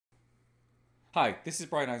Hi, this is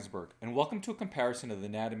Bryan Eisenberg, and welcome to a comparison of the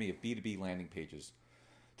anatomy of B2B landing pages.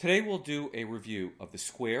 Today we'll do a review of the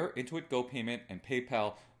Square, Intuit GoPayment, and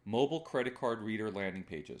PayPal mobile credit card reader landing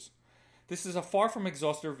pages. This is a far from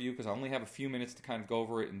exhaustive review because I only have a few minutes to kind of go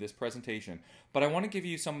over it in this presentation, but I want to give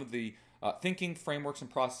you some of the thinking frameworks and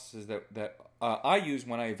processes that I use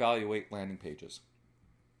when I evaluate landing pages.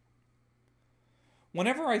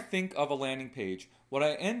 Whenever I think of a landing page, what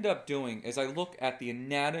I end up doing is I look at the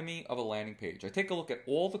anatomy of a landing page. I take a look at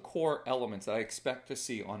all the core elements that I expect to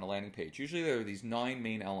see on a landing page. Usually there are these 9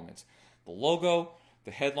 main elements. The logo,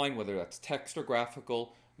 the headline, whether that's text or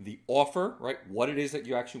graphical, the offer, right, what it is that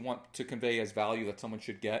you actually want to convey as value that someone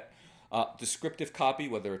should get, descriptive copy,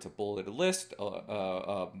 whether it's a bulleted list,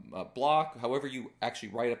 a block, however you actually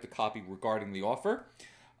write up the copy regarding the offer.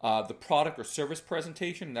 The product or service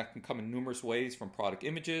presentation, that can come in numerous ways, from product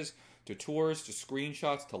images to tours to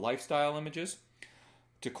screenshots to lifestyle images,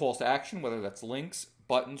 to calls to action, whether that's links,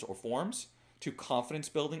 buttons, or forms, to confidence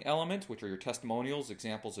building elements, which are your testimonials,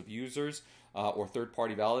 examples of users, or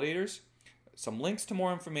third-party validators, some links to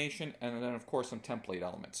more information, and then of course some template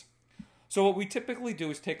elements. So what we typically do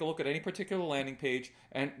is take a look at any particular landing page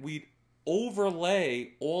and we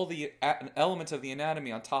overlay all the elements of the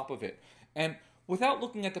anatomy on top of it. And without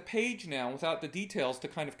looking at the page now, without the details to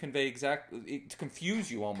kind of convey to confuse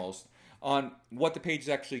you almost on what the page is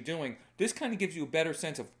actually doing, this kind of gives you a better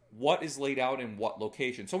sense of what is laid out in what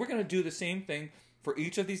location. So we're going to do the same thing for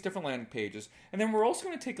each of these different landing pages. And then we're also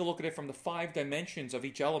going to take a look at it from the 5 dimensions of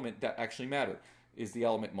each element that actually matter. Is the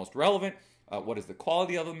element most relevant? What is the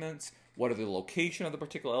quality of elements? What are the location of the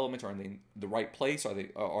particular elements? Are they in the right place? Are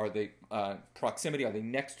they proximity? Are they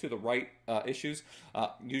next to the right issues?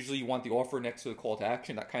 Usually you want the offer next to the call to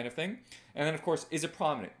action, that kind of thing. And then of course, is it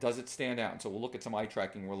prominent? Does it stand out? And so we'll look at some eye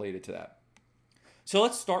tracking related to that. So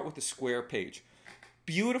let's start with the Square page.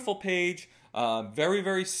 Beautiful page, very,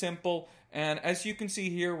 very simple. And as you can see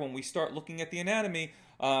here, when we start looking at the anatomy,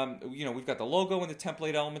 we've got the logo and the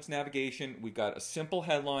template elements navigation. We've got a simple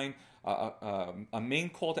headline, a main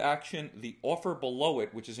call to action, the offer below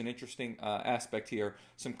it, which is an interesting aspect here,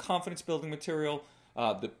 some confidence building material,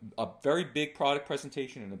 a very big product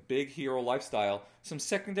presentation and a big hero lifestyle, some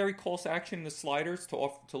secondary calls to action in the sliders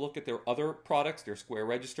to look at their other products, their Square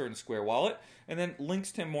Register and Square Wallet, and then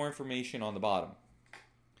links to more information on the bottom.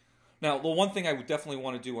 Now, the one thing I would definitely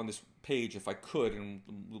want to do on this page, if I could, and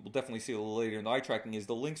we'll definitely see a little later in the eye tracking, is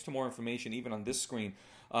the links to more information, even on this screen,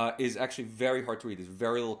 is actually very hard to read. There's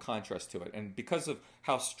very little contrast to it. And because of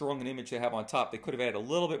how strong an image they have on top, they could have added a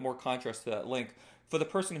little bit more contrast to that link. For the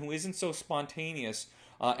person who isn't so spontaneous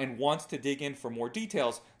and wants to dig in for more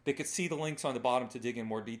details, they could see the links on the bottom to dig in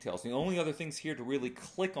more details. The only other things here to really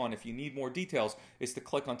click on if you need more details is to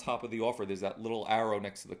click on top of the offer. There's that little arrow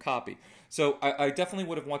next to the copy. So I definitely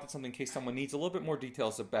would have wanted something in case someone needs a little bit more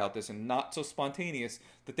details about this and not so spontaneous,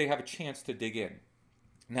 that they have a chance to dig in.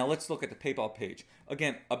 Now let's look at the PayPal page.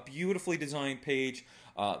 Again, a beautifully designed page,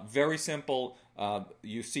 very simple.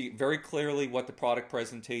 You see very clearly what the product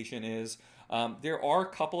presentation is. There are a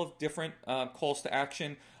couple of different calls to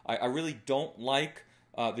action. I really don't like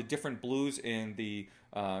the different blues in the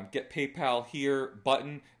Get PayPal Here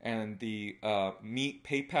button and the Meet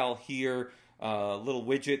PayPal Here little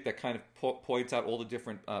widget that kind of points out all the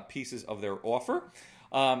different pieces of their offer.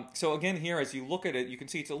 So again, here as you look at it, you can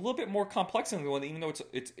see it's a little bit more complex than the one, even though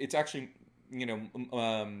it's actually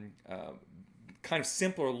kind of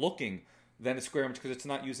simpler looking than a Square image, because it's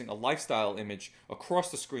not using a lifestyle image across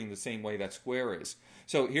the screen the same way that Square is.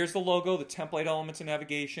 So here's the logo, the template elements of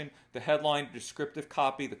navigation, the headline, descriptive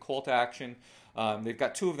copy, the call to action. They've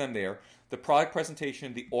got 2 of them there. The product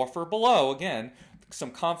presentation, the offer below, again, some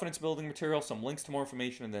confidence building material, some links to more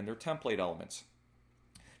information, and then their template elements.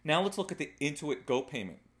 Now let's look at the Intuit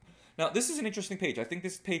GoPayment. Now this is an interesting page. I think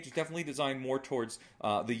this page is definitely designed more towards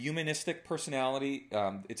the humanistic personality.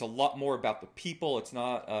 It's a lot more about the people. It's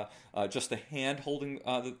not just a hand holding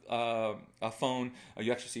a phone.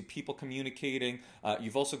 You actually see people communicating.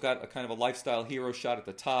 You've also got a kind of a lifestyle hero shot at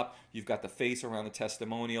the top. You've got the face around the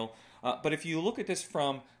testimonial. But if you look at this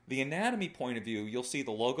from the anatomy point of view, you'll see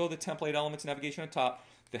the logo, the template elements, navigation on top,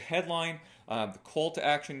 the headline, the call to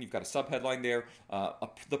action, you've got a subheadline there.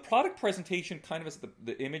 The product presentation kind of is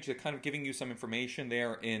the image that kind of giving you some information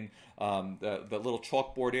there in the little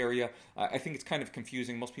chalkboard area. I think it's kind of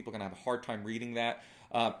confusing. Most people are going to have a hard time reading that.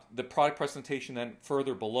 The product presentation then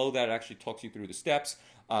further below that actually talks you through the steps.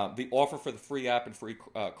 The offer for the free app and free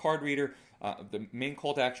card reader, the main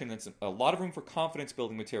call to action, that's a lot of room for confidence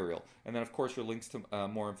building material. And then of course your links to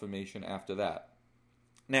more information after that.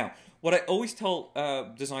 Now, what I always tell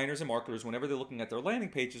designers and marketers whenever they're looking at their landing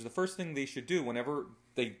pages, the first thing they should do whenever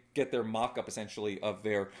they get their mock-up essentially of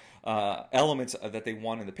their elements that they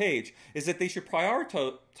want in the page is that they should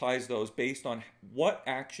prioritize those based on what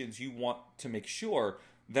actions you want to make sure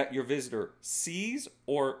that your visitor sees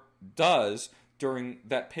or does during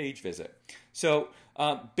that page visit. So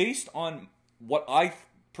based on what I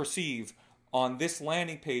perceive on this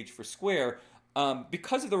landing page for Square,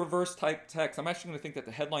 because of the reverse type text, I'm actually going to think that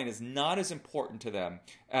the headline is not as important to them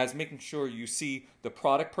as making sure you see the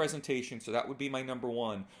product presentation. So that would be my number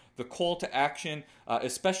one. The call to action,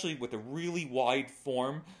 especially with a really wide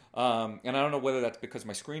form, and I don't know whether that's because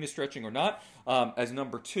my screen is stretching or not, as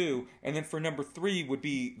number two. And then for number three would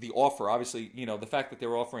be the offer. Obviously, the fact that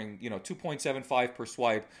they're offering, 2.75 per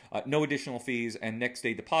swipe, no additional fees, and next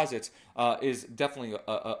day deposits is definitely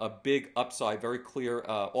a big upside, very clear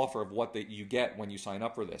offer of what you get when you sign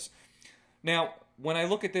up for this. Now, when I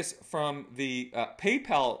look at this from the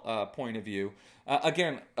PayPal point of view,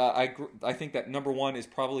 again, I think that number one is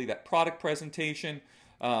probably that product presentation.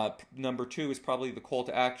 Number two is probably the call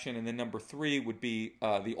to action, and then number three would be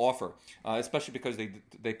the offer, especially because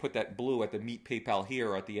they put that blue at the Meet PayPal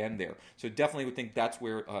here at the end there. So definitely would think that's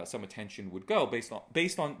where some attention would go based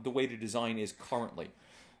on the way the design is currently.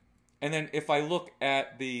 And then if I look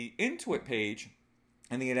at the Intuit page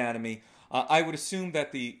and the anatomy, I would assume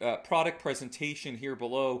that the product presentation here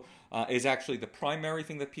below is actually the primary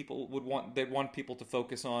thing that people would want people to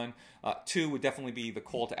focus on. Two would definitely be the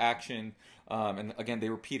call to action, and again they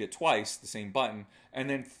repeat it twice, the same button. And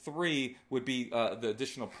then three would be the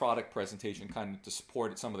additional product presentation, kind of to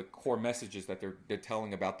support some of the core messages that they're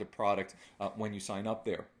telling about the product when you sign up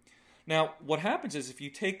there. Now, what happens is if you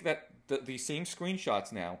take these same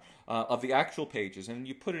screenshots now of the actual pages and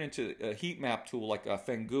you put it into a heat map tool like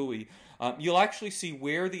Fengui, you'll actually see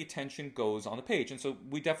where the attention goes on the page. And so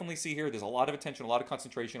we definitely see here there's a lot of attention, a lot of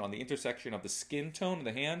concentration on the intersection of the skin tone of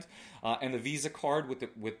the hand and the Visa card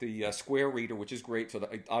with the Square reader, which is great. So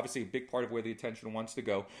obviously a big part of where the attention wants to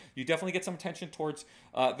go. You definitely get some attention towards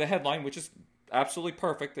the headline, which is absolutely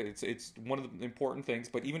perfect. It's one of the important things.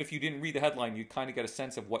 But even if you didn't read the headline, you kind of get a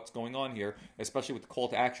sense of what's going on here, especially with the call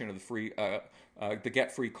to action of the free, the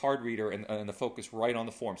get free card reader and the focus right on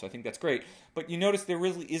the form. So I think that's great. But you notice there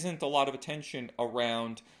really isn't a lot of attention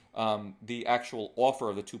around the actual offer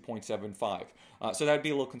of the 2.75. So that'd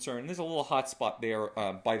be a little concern. There's a little hot spot there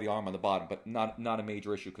by the arm on the bottom, but not a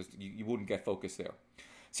major issue because you wouldn't get focus there.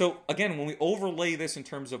 So again, when we overlay this in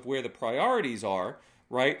terms of where the priorities are,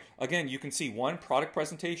 right? Again, you can see one, product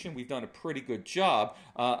presentation. We've done a pretty good job.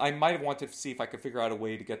 I might have wanted to see if I could figure out a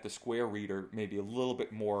way to get the Square reader maybe a little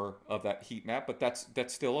bit more of that heat map, but that's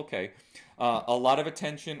still okay. A lot of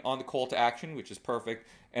attention on the call to action, which is perfect.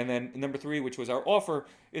 And then number three, which was our offer,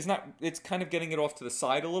 it's kind of getting it off to the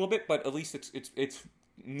side a little bit, but at least it's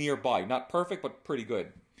nearby. Not perfect, but pretty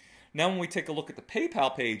good. Now when we take a look at the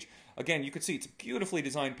PayPal page, again, you can see it's a beautifully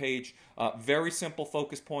designed page, very simple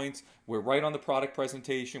focus points. We're right on the product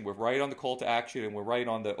presentation, we're right on the call to action, and we're right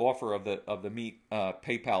on the offer of the Meet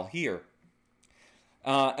PayPal here.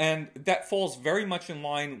 And that falls very much in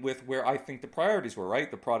line with where I think the priorities were, right?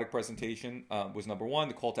 The product presentation was number one,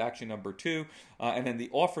 the call to action number two, and then the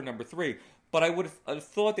offer number three. But I would have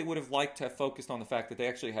thought they would have liked to have focused on the fact that they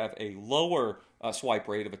actually have a lower swipe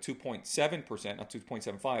rate of a 2.7%, not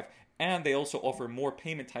 2.75, and they also offer more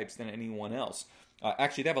payment types than anyone else.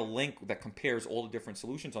 Actually, they have a link that compares all the different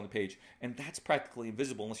solutions on the page, and that's practically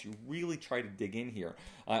invisible unless you really try to dig in here.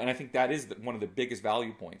 And I think that is one of the biggest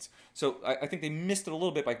value points. So I think they missed it a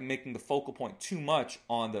little bit by making the focal point too much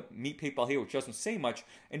on the Meet PayPal here, which doesn't say much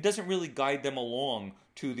and doesn't really guide them along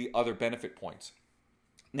to the other benefit points.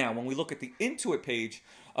 Now, when we look at the Intuit page,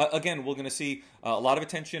 again, we're going to see a lot of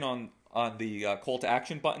attention on the call to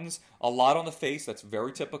action buttons, a lot on the face. That's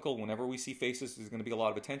very typical. Whenever we see faces, there's going to be a lot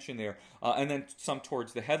of attention there, and then some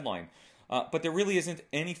towards the headline. But there really isn't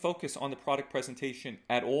any focus on the product presentation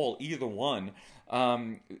at all, either one.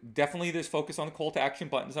 Definitely there's focus on the call to action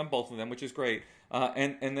buttons on both of them, which is great.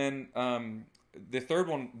 And then the third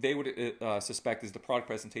one they would suspect is the product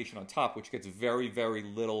presentation on top, which gets very, very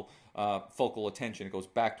little focal attention. It goes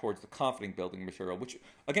back towards the confidence building material, which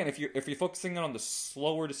again, if you're focusing on the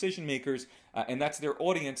slower decision makers and that's their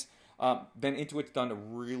audience, then Intuit's done a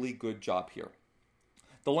really good job here.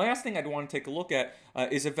 The last thing I'd want to take a look at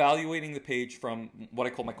is evaluating the page from what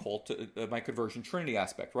I call my Conversion Trinity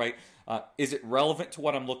aspect, right? Is it relevant to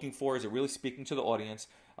what I'm looking for? Is it really speaking to the audience?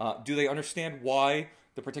 Do they understand why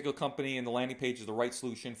the particular company and the landing page is the right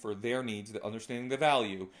solution for their needs, understanding the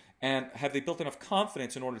value, and have they built enough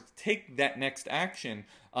confidence in order to take that next action,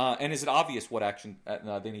 and is it obvious what action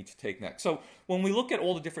they need to take next. So when we look at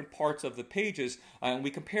all the different parts of the pages and we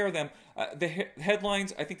compare them, the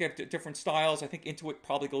headlines, I think they have different styles. I think Intuit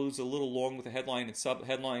probably goes a little long with the headline and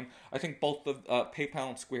sub-headline. I think both the PayPal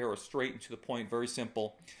and Square are straight and to the point, very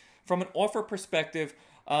simple. From an offer perspective,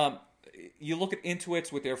 you look at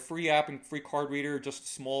Intuit's with their free app and free card reader, just a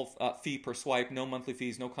small fee per swipe, no monthly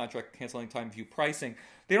fees, no contract canceling time, view pricing.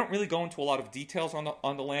 They don't really go into a lot of details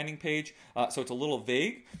on the landing page, so it's a little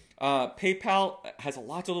vague. PayPal has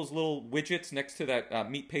lots of those little widgets next to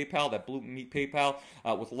that Meet PayPal, that blue Meet PayPal,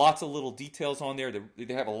 with lots of little details on there.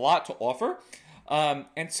 They have a lot to offer.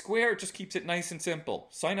 And Square just keeps it nice and simple.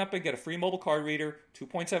 Sign up and get a free mobile card reader,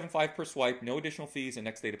 $2.75 per swipe, no additional fees, and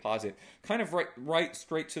next day deposit. Kind of right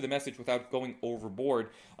straight to the message without going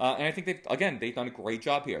overboard. And I think they've done a great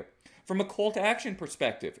job here. From a call to action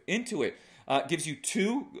perspective, Intuit gives you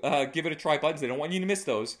two give it a try buttons. They don't want you to miss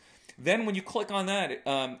those. Then when you click on that,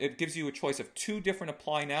 it gives you a choice of two different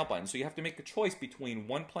apply now buttons. So you have to make a choice between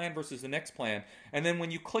one plan versus the next plan. And then when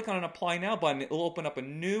you click on an apply now button, it will open up a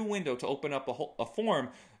new window to open up a form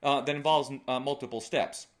that involves multiple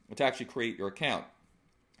steps to actually create your account.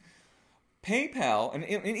 PayPal, and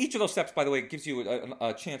in each of those steps, by the way, it gives you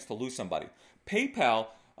a chance to lose somebody. PayPal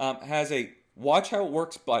has a Watch How It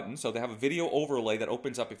Works button, so they have a video overlay that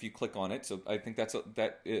opens up if you click on it, so I think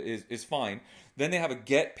that is fine. Then they have a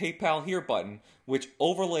Get PayPal Here button, which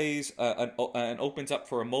overlays and opens up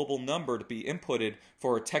for a mobile number to be inputted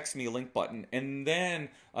for a Text Me Link button, and then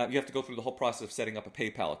you have to go through the whole process of setting up a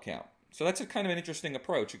PayPal account. So that's a kind of an interesting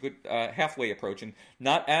approach, a good halfway approach, and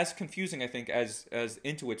not as confusing, I think, as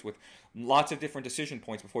Intuit's, with lots of different decision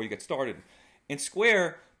points before you get started. In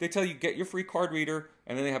Square, they tell you get your free card reader,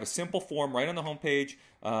 and then they have a simple form right on the home page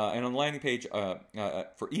and on the landing page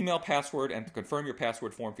for email, password, and to confirm your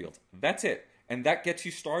password form fields. That's it, and that gets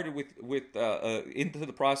you started into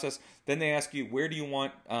the process. Then they ask you, where do you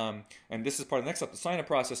want, and this is part of the next step, the sign-up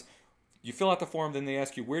process. You fill out the form, then they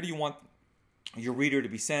ask you, where do you want your reader to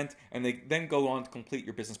be sent, and they then go on to complete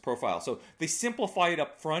your business profile. So they simplify it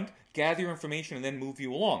up front, gather your information, and then move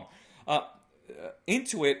you along.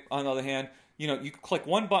 Intuit, on the other hand, you click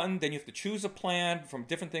one button, then you have to choose a plan from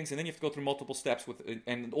different things, and then you have to go through multiple steps,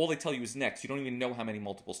 and all they tell you is next. You don't even know how many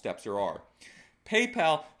multiple steps there are.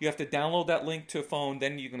 PayPal, you have to download that link to a phone,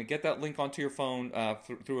 then you're going to get that link onto your phone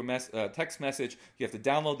through a text message. You have to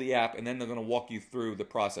download the app, and then they're going to walk you through the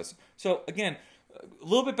process. So again, a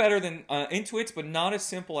little bit better than Intuit's, but not as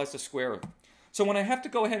simple as the Square. So when I have to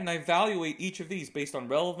go ahead and I evaluate each of these based on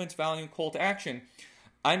relevance, value, and call to action,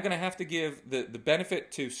 I'm going to have to give the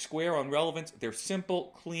benefit to Square on relevance. They're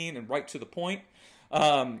simple, clean, and right to the point.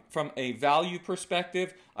 From a value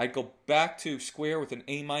perspective, I go back to Square with an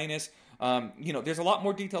A-. There's a lot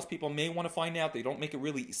more details people may want to find out. They don't make it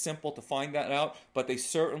really simple to find that out, but they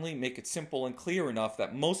certainly make it simple and clear enough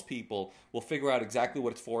that most people will figure out exactly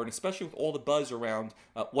what it's for, and especially with all the buzz around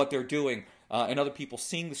what they're doing and other people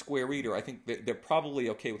seeing the Square Reader, I think they're probably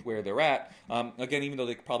okay with where they're at. Again, even though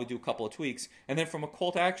they could probably do a couple of tweaks. And then from a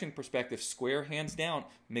call to action perspective, Square, hands down,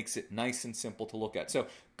 makes it nice and simple to look at. So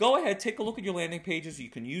go ahead, take a look at your landing pages. You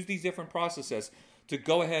can use these different processes to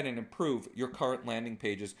go ahead and improve your current landing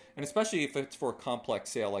pages, and especially if it's for a complex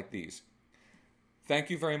sale like these. Thank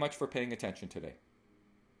you very much for paying attention today.